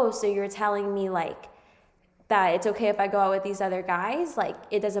 oh, so you're telling me like, that it's okay if I go out with these other guys? Like,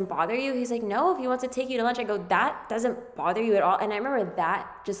 it doesn't bother you? He's like, no, if he wants to take you to lunch. I go, that doesn't bother you at all? And I remember that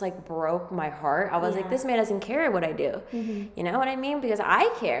just, like, broke my heart. I was like, this man doesn't care what I do. Mm-hmm. You know what I mean? Because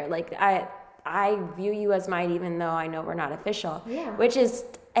I care. Like, I view you as mine even though I know we're not official. Yeah. Which is,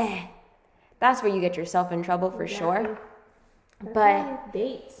 that's where you get yourself in trouble for sure. That's but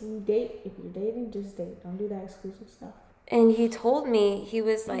dates. You date. If you're dating, just date. Don't do that exclusive stuff. And he told me, he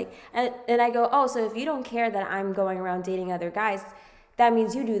was like, and I go, oh, so if you don't care that I'm going around dating other guys, that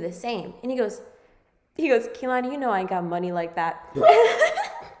means you do the same. And he goes, Kehlani, you know I ain't got money like that. And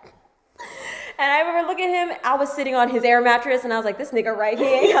I remember looking at him, I was sitting on his air mattress, and I was like, this nigga right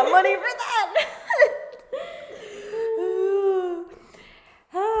here ain't got money for that.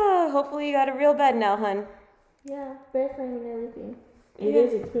 Hopefully you got a real bed now, hun. Yeah, bed frame and everything. It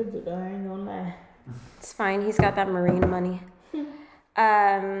is expensive though, I ain't gonna lie. It's fine. He's got that marine money.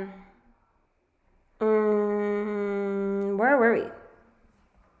 Where were we?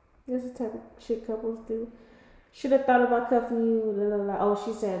 This is the type of shit couples do. Should have thought about cuffing you. Blah, blah, blah. Oh,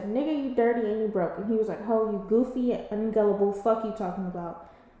 she said, nigga, you dirty and you broke. And he was like, ho, you goofy and ungullible. Fuck you talking about.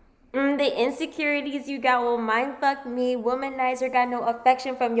 The insecurities you got will mind fuck me. Womanizer got no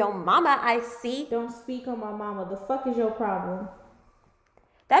affection from your mama, I see. Don't speak on my mama. The fuck is your problem?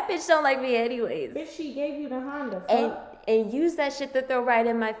 That bitch don't like me anyways. Bitch, she gave you the Honda. Fuck. And use that shit to throw right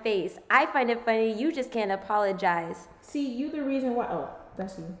in my face. I find it funny. You just can't apologize. See, you the reason why. Oh,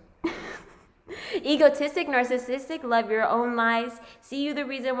 that's you. Egotistic, narcissistic, love your own lies. See, you the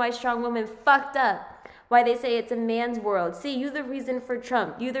reason why strong women fucked up. Why they say it's a man's world. See, you the reason for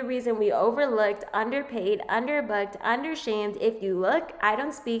Trump. You the reason we overlooked, underpaid, underbooked, undershamed. If you look, I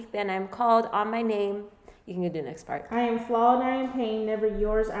don't speak, then I'm called on my name. You can go do the next part. I am flawed, I am pain, never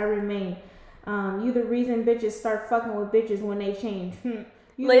yours, I remain. You the reason bitches start fucking with bitches when they change.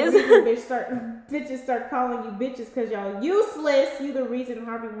 You Liz. The reason bitches start calling you bitches because y'all useless. You the reason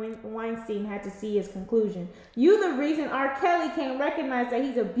Harvey Weinstein had to see his conclusion. You the reason R. Kelly can't recognize that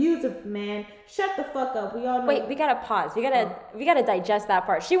he's abusive, man. Shut the fuck up. We all know. Wait, we gotta pause. We gotta digest that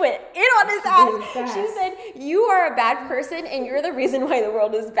part. She went in on his ass. She said, you are a bad person and you're the reason why the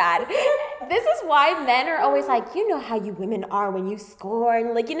world is bad. This is why men are always like, you know how you women are when you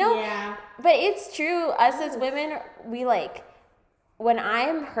scorn. Like, you know? Yeah. But it's true. Us as women, we like... When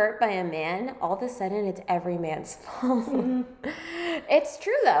I'm hurt by a man, all of a sudden it's every man's fault. Mm-hmm. It's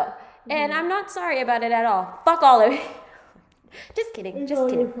true though. Mm-hmm. And I'm not sorry about it at all. Fuck all of it. Just kidding. Just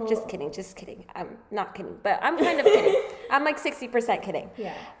kidding. I'm not kidding. But I'm kind of kidding. I'm like 60% kidding.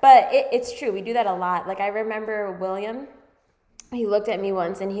 Yeah. But it's true. We do that a lot. Like I remember William, he looked at me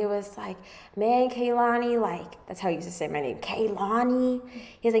once and he was like, man, Kehlani, like, that's how he used to say my name, Kehlani.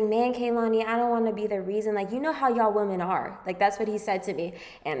 He's like, man, Kehlani, I don't want to be the reason. Like, you know how y'all women are. Like, that's what he said to me.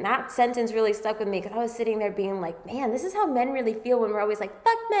 And that sentence really stuck with me because I was sitting there being like, man, this is how men really feel when we're always like,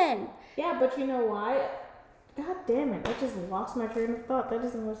 fuck men. Yeah, but you know why? God damn it. I just lost my train of thought. That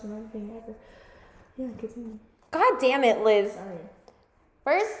doesn't listen to anything ever. Yeah, continue. God damn it, Liz. Sorry.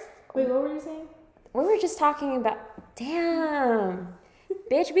 First. Wait, what were you saying? We were just talking about, damn.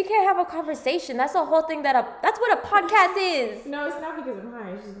 Bitch, we can't have a conversation. That's the whole thing that's what a podcast is. No, it's not because I'm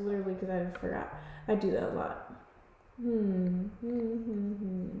high. It's just literally because I forgot. I do that a lot.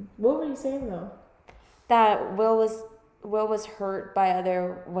 What were you saying though? That Will was hurt by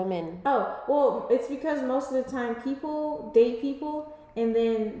other women. Oh, well, it's because most of the time people date people and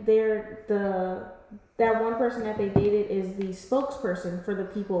then that one person that they dated is the spokesperson for the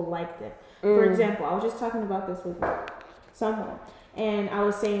people like them. For example, I was just talking about this with someone, and I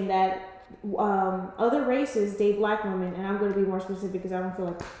was saying that other races date black women, and I'm going to be more specific because I don't feel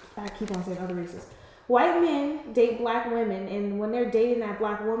like I keep on saying other races. White men date black women, and when they're dating that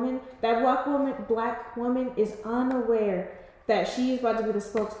black woman is unaware that she is about to be the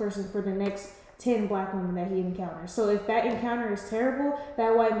spokesperson for the next 10 black women that he encounters. So if that encounter is terrible,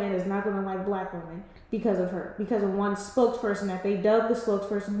 that white man is not going to like black women because of her, because of one spokesperson that they dubbed the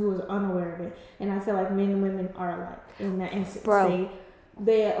spokesperson who was unaware of it. And I feel like men and women are alike in that instance. Bro.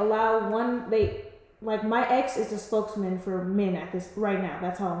 They allow like my ex is a spokesman for men at this right now.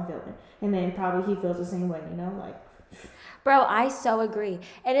 That's how I'm feeling. And then probably he feels the same way, like. Bro, I so agree.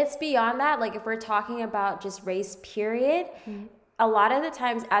 And it's beyond that. Like if we're talking about just race, period, a lot of the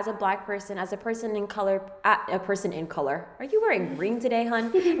times as a black person, as a person in color, are you wearing green today,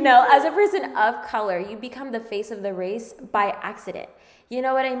 hun? No, as a person of color, you become the face of the race by accident. You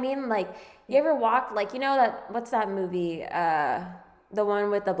know what I mean? Like, you ever walked, like, what's that movie? The one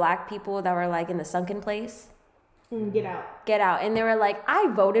with the black people that were like in the sunken place? Get Out. Get Out. And they were like, I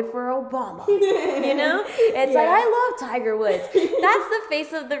voted for Obama. It's like, I love Tiger Woods. That's the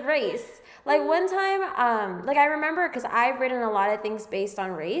face of the race. Like one time, I remember because I've written a lot of things based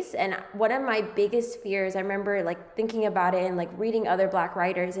on race, and one of my biggest fears, I remember like thinking about it and like reading other black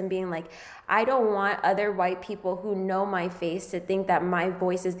writers and being like, I don't want other white people who know my face to think that my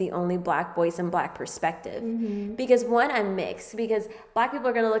voice is the only black voice and black perspective. Because one, I'm mixed, because black people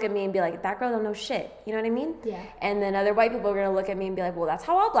are going to look at me and be like, that girl don't know shit. You know what I mean? Yeah. And then other white people are going to look at me and be like, well, that's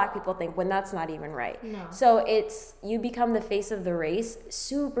how all black people think, when that's not even right. No. So you become the face of the race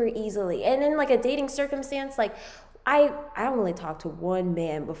super easily. And in like a dating circumstance, like I only talked to one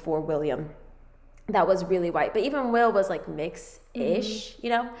man before William that was really white, but even Will was like mixed-ish,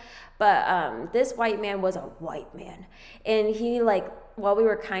 but this white man was a white man, and he like, while we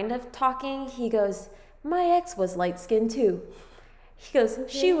were kind of talking, he goes, my ex was light-skinned too. He goes,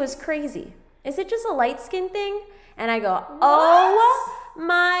 she was crazy. Is it just a light-skin thing? And I go, oh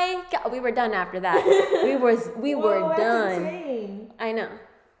my God. We were done after that. we were done. Insane. I know.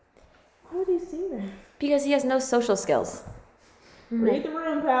 Why would he say that? Because he has no social skills. Read the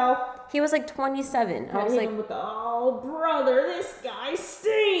room, pal. He was like 27. I was hit like, him with the, oh brother, this guy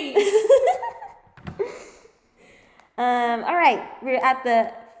stinks. All right, we're at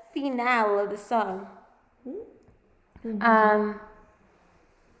the finale of the song.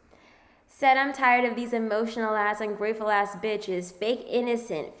 Said I'm tired of these emotional ass, ungrateful ass bitches. Fake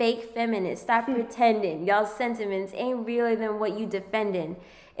innocent, fake feminist. Stop pretending. Y'all sentiments ain't realer than what you defending.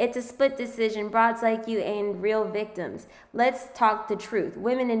 It's a split decision. Broads like you ain't real victims. Let's talk the truth.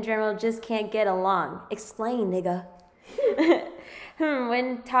 Women in general just can't get along. Explain, nigga.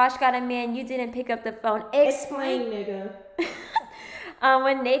 When Tosh got a man, you didn't pick up the phone. Explain, nigga.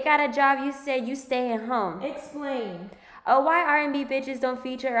 When Nate got a job, you said you stay at home. Explain. Oh, why R&B bitches don't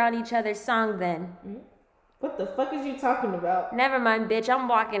feature on each other's song then? What the fuck is you talking about? Never mind, bitch. I'm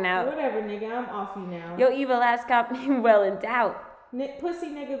walking out. Whatever, nigga. I'm off you now. Your evil ass got me well in doubt. Pussy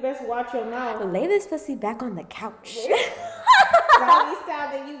nigga, best watch your mouth. Lay this pussy back on the couch. Doggy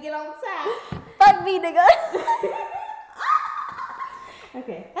style, then you get on top. Fuck me, nigga.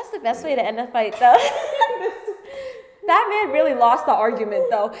 Okay. That's the best way to end a fight, though. That man really lost the argument,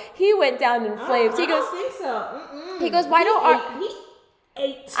 though. He went down in flames. I don't think so. He goes, why don't he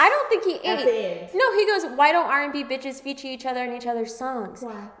ate? I don't think he ate. At the end. No, he goes, why don't R&B bitches feature each other in each other's songs?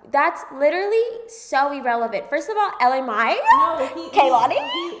 Why? That's literally so irrelevant. First of all, LMI. No, Kaylani.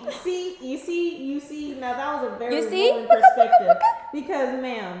 You see. Now that was a very You perspective. Because,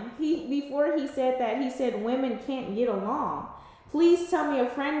 ma'am, before he said that, he said women can't get along. Please tell me a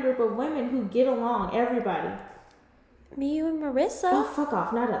friend group of women who get along. Everybody. Me, you, and Marissa. Oh, fuck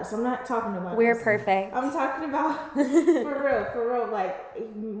off. Not us. I'm not talking about We're us. perfect. I'm talking about, for real.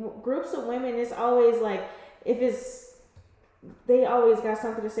 Like, groups of women, it's always like, they always got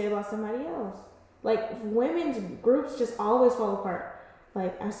something to say about somebody else. Like, women's groups just always fall apart.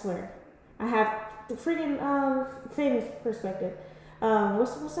 Like, I swear. I have the freaking famous perspective.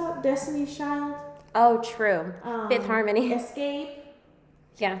 What's up? Destiny's Child? Oh, true. Fifth Harmony. Escape.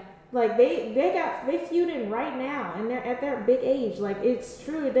 Yeah. Like they feuding right now, and they're at their big age. Like it's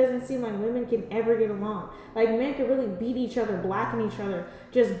true, it doesn't seem like women can ever get along. Like men can really beat each other, blacken each other,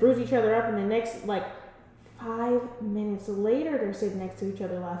 just bruise each other up, and the next like 5 minutes later they're sitting next to each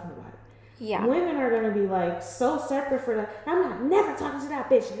other laughing about it. Yeah. Women are gonna be like so separate for that. I'm not never talking to that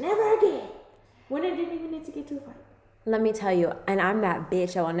bitch, never again. Women didn't even need to get to a fight. Let me tell you, and I'm that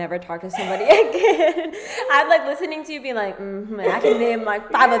bitch. I will never talk to somebody again. I'm like listening to you be like, I can name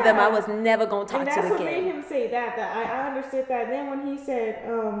like 5 of them I was never going to talk to again. And that's what made him say that I understood that. And then when he said,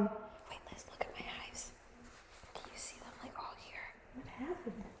 wait, let's look at my hives. Can you see them like all here? what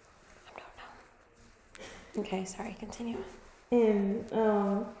happened? I don't know. Okay, sorry, continue. And,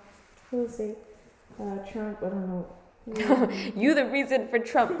 who was it? Trump, I don't know. You the reason for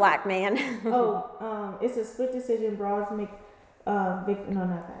Trump, black man. It's a split decision. Broads make, no,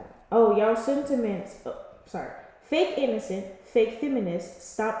 not that. Oh, y'all sentiments, fake innocent, fake feminists,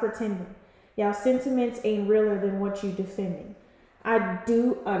 stop pretending. Y'all sentiments ain't realer than what you defending. I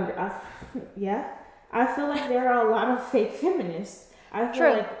feel like there are a lot of fake feminists. I feel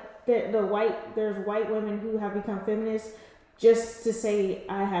True. like there's white women who have become feminists just to say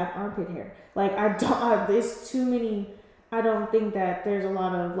I have armpit hair. Like there's too many. I don't think that there's a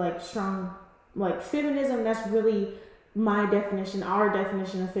lot of like strong like feminism. That's really my definition, our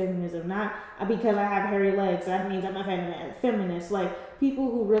definition of feminism. Not because I have hairy legs, that means I'm a feminist. Like people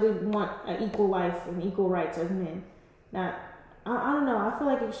who really want an equal life and equal rights of men. Not, I don't know. I feel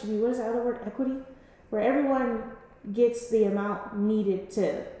like it should be, what is the other word? Equity, where everyone gets the amount needed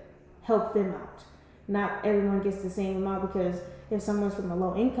to help them out. Not everyone gets the same amount, because if someone's from a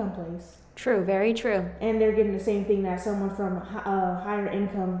low income place, True, very true. and they're getting the same thing that someone from a higher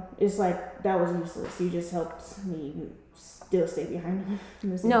income is like, that was useless. You just helped me still stay behind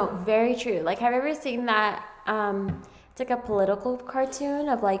them. No, very true. Like, have you ever seen that? It's like a political cartoon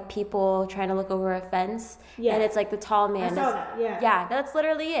of like people trying to look over a fence. Yeah. And it's like the tall man. I saw that, yeah. Yeah, that's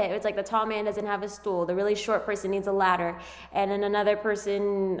literally it. It's like the tall man doesn't have a stool. The really short person needs a ladder. And then another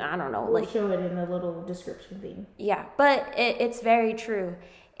person, I don't know. We'll like show it in a little description thing. Yeah, but it's very true.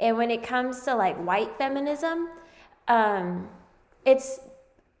 And when it comes to like white feminism, this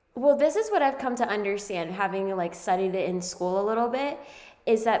is what I've come to understand, having like studied it in school a little bit,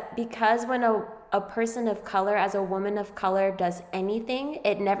 is that because when a person of color, as a woman of color, does anything,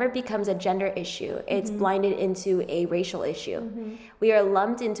 it never becomes a gender issue. It's blinded into a racial issue. We are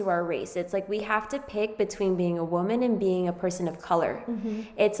lumped into our race. It's like we have to pick between being a woman and being a person of color.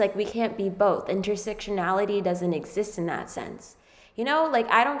 It's like we can't be both. Intersectionality doesn't exist in that sense. You know, like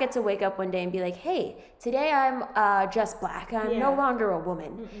I don't get to wake up one day and be like, hey, today I'm just black. I'm no longer a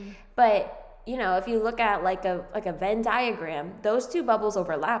woman. But you know, if you look at like a Venn diagram, those two bubbles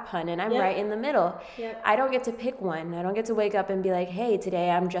overlap, hun, and I'm right in the middle. I don't get to pick one. I don't get to wake up and be like, hey,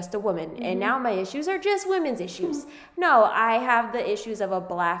 today I'm just a woman, and now my issues are just women's issues. No, I have the issues of a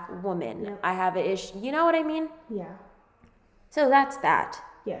black woman. I have an issue. You know what I mean? Yeah. So that's that.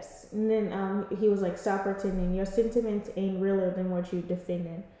 Yes. And then he was like, stop pretending. Your sentiments ain't realer than what you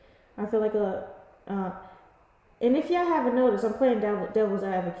defending. I feel like and if y'all haven't noticed, I'm playing devil's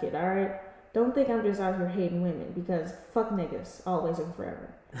advocate, all right? Don't think I'm just out here hating women, because fuck niggas, always and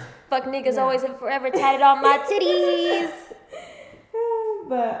forever. Fuck niggas always and forever, tatted on my titties.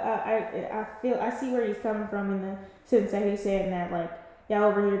 But I see where he's coming from in the sense that he's saying that like, y'all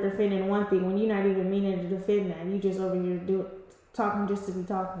over here defending one thing when you're not even meaning to defend that. You just over here talking just to be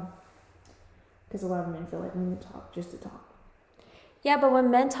talking. Because a lot of men feel like women talk just to talk. Yeah, but when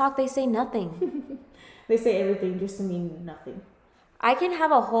men talk, they say nothing. They say everything just to mean nothing. I can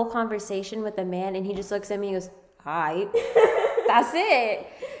have a whole conversation with a man and he just looks at me and goes, hi. That's it.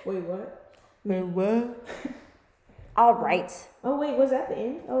 Wait, what? Wait, what? All right. Oh, wait, was that the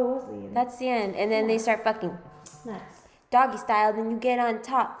end? Oh, it was the end. That's the end. And then they start fucking. Nice. Doggy style, then you get on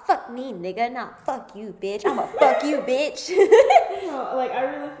top. Fuck me, nigga. Not fuck you, bitch. I'ma fuck you, bitch. No, like, I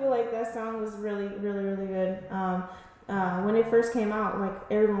really feel like that song was really, really, really good. When it first came out, like,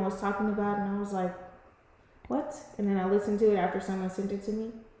 everyone was talking about it, and I was like, what? And then I listened to it after someone sent it to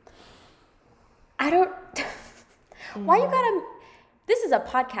me. I don't. Why you gotta? This is a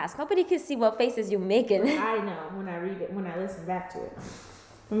podcast. Nobody can see what faces you're making. I know when I read it, when I listen back to it,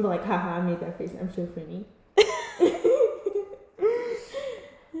 I'm like, haha, I made that face. I'm so funny.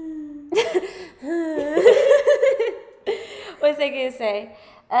 What's I gonna say?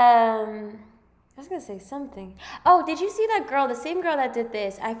 I was gonna say something. Oh, did you see that girl? The same girl that did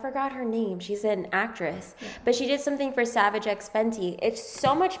this. I forgot her name. She's an actress, but she did something for Savage X Fenty. It's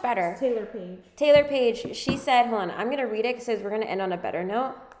so much better. Taylor Page. Taylor Page. She said, "Hold on, I'm gonna read it because we're gonna end on a better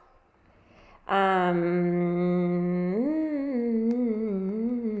note."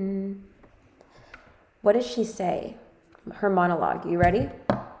 What did she say? Her monologue. You ready?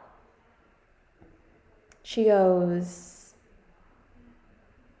 She goes,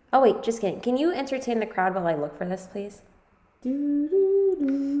 oh wait, just kidding. Can you entertain the crowd while I look for this, please?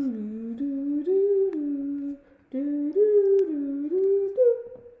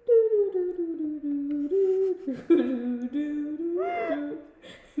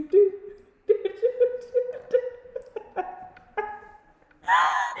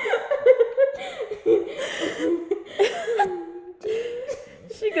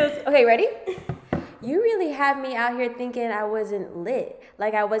 She goes, okay, ready? You really had me out here thinking I wasn't lit,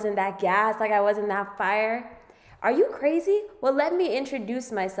 like I wasn't that gas, like I wasn't that fire. Are you crazy? Well, let me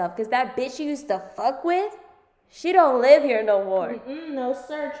introduce myself, because that bitch you used to fuck with, she don't live here no more. No,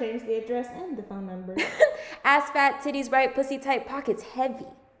 sir. Change the address and the phone number. Ass fat, titties right, pussy tight, pockets heavy.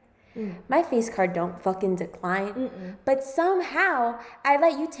 My face card don't fucking decline. But somehow, I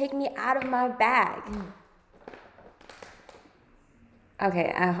let you take me out of my bag.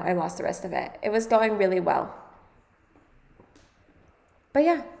 Okay, I lost the rest of it. It was going really well. But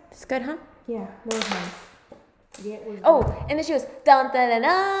yeah, it's good, huh? Yeah, that was nice. Yeah, it was Oh, and then she goes, dun dun dun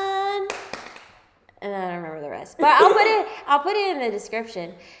dun. And I don't remember the rest. But I'll put it in the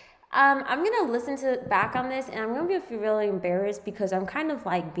description. I'm gonna listen back on this, and I'm gonna be really embarrassed because I'm kind of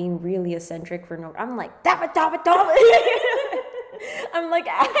like being really eccentric for no. I'm like dabba dabba dabba. I'm like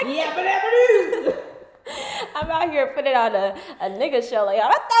yeah, but I'm out here putting on a nigga show like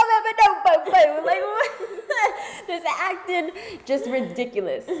just acting just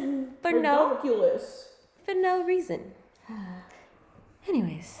ridiculous for no reason.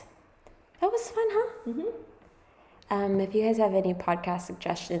 Anyways, that was fun, huh? If you guys have any podcast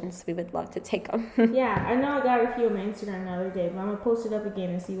suggestions, we would love to take them. Yeah, I know I got a few on my Instagram the other day, but I'm going to post it up again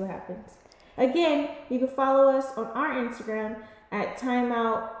and see what happens. Again, you can follow us on our Instagram at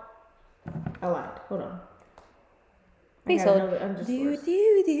timeout. I lied. Hold on. Please hold.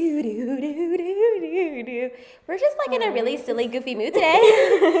 We're just like in a really silly, goofy mood today.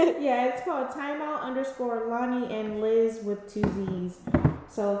 Yeah, it's called timeout _Lonnie and Liz with 2 Z's.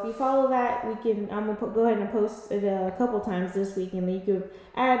 So if you follow that, I'm gonna go ahead and post it a couple times this week, and then you could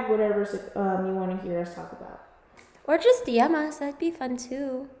add whatever you want to hear us talk about. Or just DM us. That'd be fun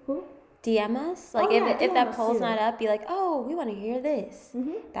too. Who? DM us. Like if that poll's not up, be like, oh, we want to hear this.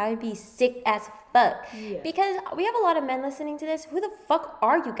 That would be sick as fuck. Yeah. Because we have a lot of men listening to this. Who the fuck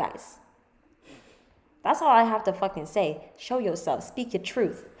are you guys? That's all I have to fucking say. Show yourself. Speak your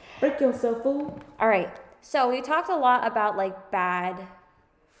truth. Break yourself, fool. All right. So we talked a lot about like bad.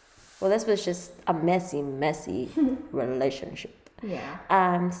 Well, this was just a messy relationship.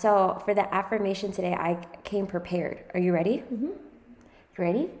 Yeah. So for the affirmation today, I came prepared. Are you ready? You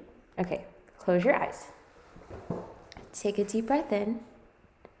ready? Okay. Close your eyes. Take a deep breath in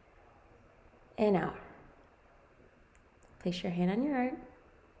and out. Place your hand on your heart.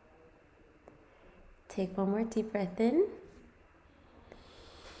 Take one more deep breath in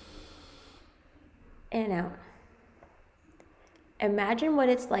and out. Imagine what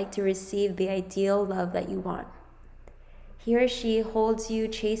it's like to receive the ideal love that you want. He or she holds you,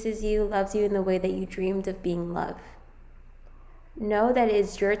 chases you, loves you in the way that you dreamed of being loved. Know that it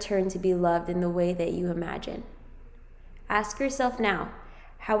is your turn to be loved in the way that you imagine. Ask yourself now,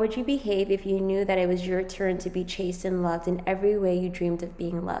 how would you behave if you knew that it was your turn to be chased and loved in every way you dreamed of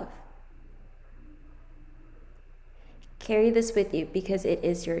being loved? Carry this with you because it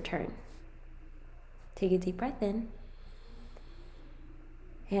is your turn. Take a deep breath in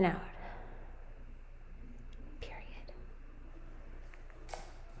and out. Period.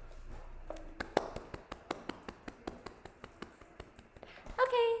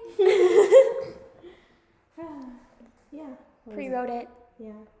 Okay. Yeah. Pre-wrote it.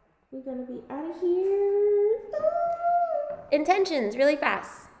 Yeah. We're going to be out of here. Intentions, really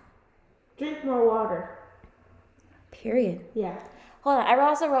fast. Drink more water. Period. Yeah. Hold on. I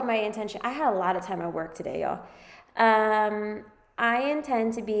also wrote my intention. I had a lot of time at work today, y'all. I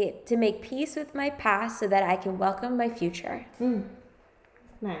intend to make peace with my past so that I can welcome my future.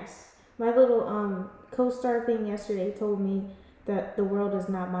 Nice. My little co-star thing yesterday told me that the world is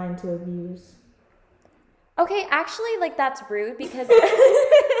not mine to abuse. Okay, actually, like that's rude because.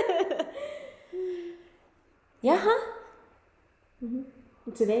 Yeah, huh?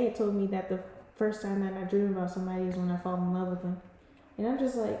 Today it told me that the first time that I dream about somebody is when I fall in love with them, and I'm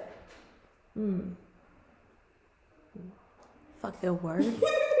just like, Fucking word.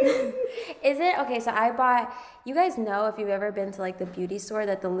 Is it? Okay, so I bought, you guys know if you've ever been to like the beauty store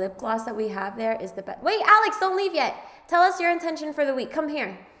that the lip gloss that we have there is the best. Wait, Alex, don't leave yet. Tell us your intention for the week. Come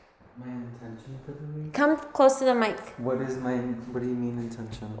here. My intention for the week? Come close to the mic. What do you mean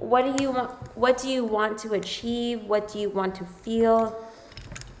intention? What do you want? What do you want to achieve? What do you want to feel?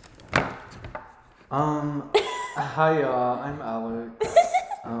 Hi y'all, I'm Alex.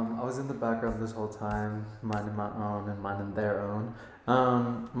 I was in the background this whole time, minding my own and minding their own.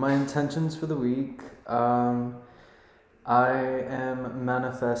 My intentions for the week, I am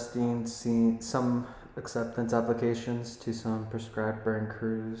manifesting some acceptance applications to some prescribed burn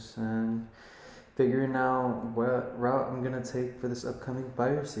crews and figuring out what route I'm gonna take for this upcoming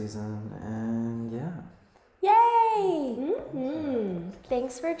fire season, and yeah. Yay! Mm-hmm.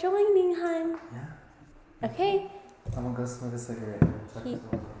 Thanks for joining, hon. Yeah. Okay, I'm gonna go smoke a cigarette.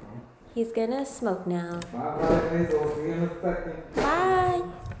 he's gonna smoke now. Bye, Hazel. See you in a second. Bye.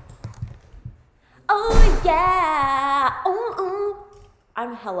 Oh yeah.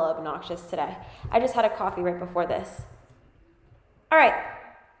 I'm hella obnoxious today. I just had a coffee right before this. All right.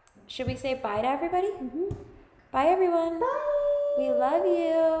 Should we say bye to everybody? Mm-hmm. Bye, everyone. Bye. We love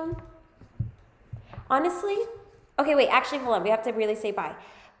you. Honestly, okay, wait. Actually, hold on. We have to really say bye.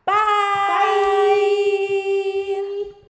 Bye. Bye.